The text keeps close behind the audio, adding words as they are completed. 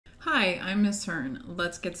Hi, I'm Miss Hearn.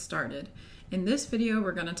 Let's get started. In this video,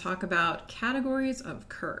 we're going to talk about categories of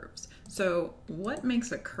curves. So what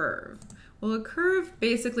makes a curve? Well, a curve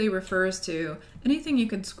basically refers to anything you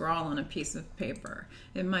could scrawl on a piece of paper.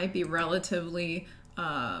 It might be relatively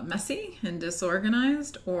messy and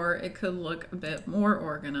disorganized, or it could look a bit more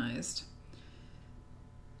organized.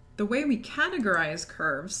 The way we categorize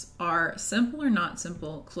curves are simple or not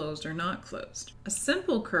simple, closed or not closed. A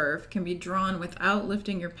simple curve can be drawn without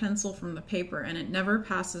lifting your pencil from the paper, and it never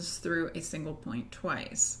passes through a single point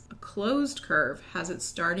twice. A closed curve has its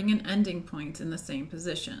starting and ending points in the same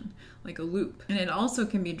position, like a loop, and it also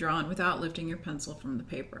can be drawn without lifting your pencil from the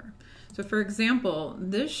paper. So for example,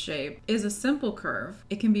 this shape is a simple curve.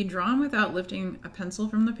 It can be drawn without lifting a pencil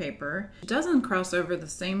from the paper. It doesn't cross over the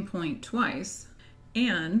same point twice.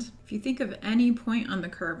 And if you think of any point on the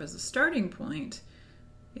curve as a starting point,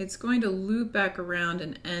 it's going to loop back around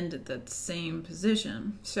and end at that same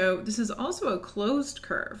position. So this is also a closed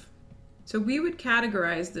curve. So we would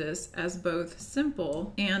categorize this as both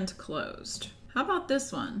simple and closed. How about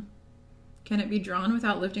this one? Can it be drawn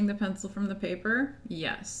without lifting the pencil from the paper?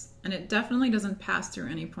 Yes. And it definitely doesn't pass through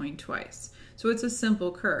any point twice. So it's a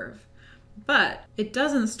simple curve. But it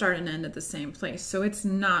doesn't start and end at the same place, so it's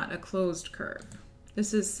not a closed curve.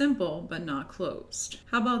 This is simple, but not closed.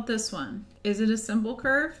 How about this one? Is it a simple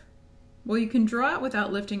curve? Well, you can draw it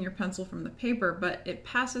without lifting your pencil from the paper, but it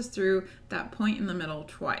passes through that point in the middle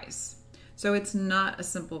twice. So it's not a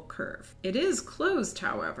simple curve. It is closed,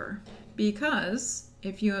 however, because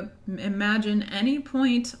if you imagine any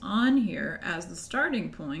point on here as the starting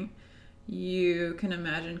point, you can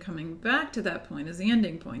imagine coming back to that point as the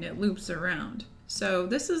ending point. It loops around. So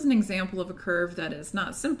this is an example of a curve that is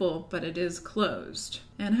not simple, but it is closed.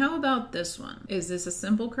 And how about this one? Is this a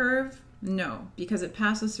simple curve? No, because it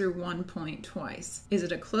passes through one point twice. Is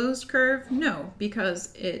it a closed curve? No,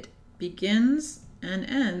 because it begins and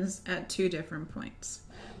ends at two different points.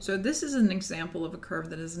 So this is an example of a curve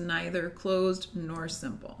that is neither closed nor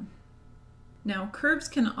simple. Now, curves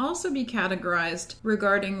can also be categorized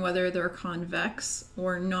regarding whether they're convex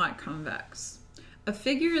or not convex. A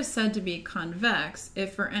figure is said to be convex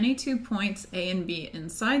if for any 2 points A and B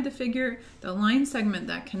inside the figure, the line segment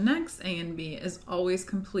that connects A and B is always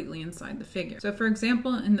completely inside the figure. So for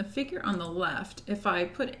example, in the figure on the left, if I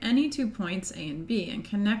put any 2 points A and B and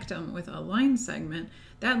connect them with a line segment,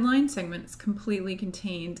 that line segment is completely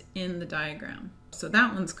contained in the diagram. So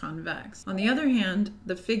that one's convex. On the other hand,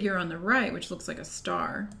 the figure on the right, which looks like a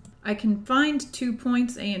star, I can find 2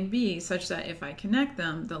 points A and B such that if I connect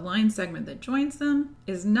them, the line segment that joins them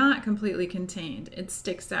is not completely contained. It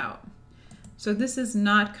sticks out. So this is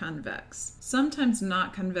not convex. Sometimes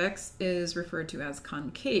not convex is referred to as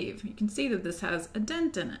concave. You can see that this has a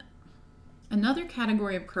dent in it. Another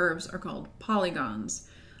category of curves are called polygons.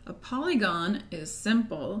 A polygon is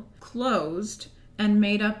simple, closed, and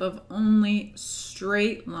made up of only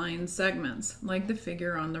straight line segments, like the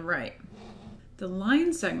figure on the right. The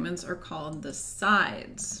line segments are called the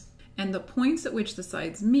sides, and the points at which the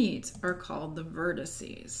sides meet are called the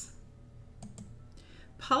vertices.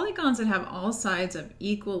 Polygons that have all sides of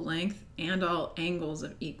equal length and all angles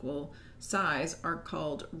of equal size are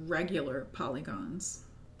called regular polygons.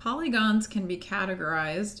 Polygons can be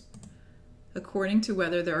categorized according to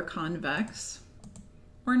whether they're convex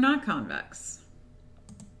or not convex.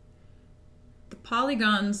 The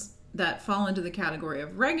polygons that fall into the category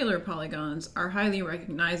of regular polygons are highly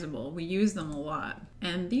recognizable. We use them a lot.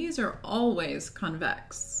 And these are always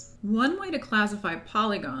convex. One way to classify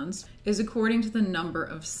polygons is according to the number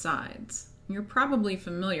of sides. You're probably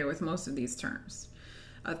familiar with most of these terms.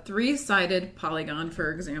 A three-sided polygon,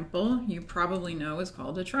 for example, you probably know is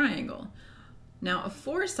called a triangle. Now, a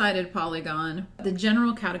four-sided polygon, the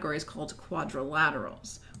general category is called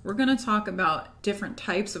quadrilaterals. We're going to talk about different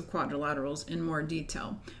types of quadrilaterals in more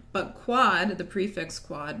detail. But quad, the prefix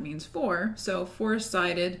quad means four, so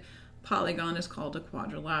four-sided polygon is called a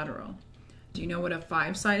quadrilateral. Do you know what a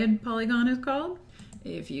five-sided polygon is called?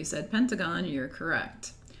 If you said pentagon, you're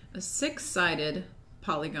correct. A six-sided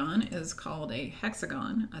polygon is called a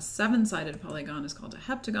hexagon. A seven-sided polygon is called a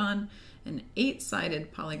heptagon. An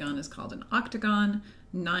eight-sided polygon is called an octagon.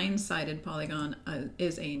 Nine-sided polygon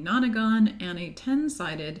is a nonagon, and a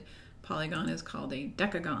 10-sided polygon is called a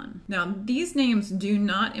decagon. Now, these names do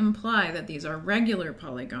not imply that these are regular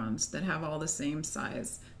polygons that have all the same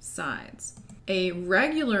size sides. A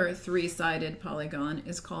regular three-sided polygon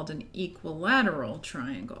is called an equilateral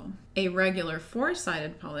triangle. A regular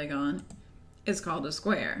four-sided polygon is called a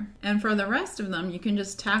square. And for the rest of them, you can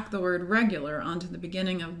just tack the word regular onto the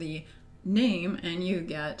beginning of the name and you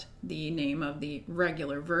get the name of the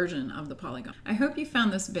regular version of the polygon. I hope you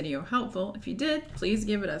found this video helpful. If you did, please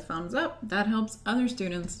give it a thumbs up. That helps other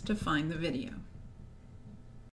students to find the video.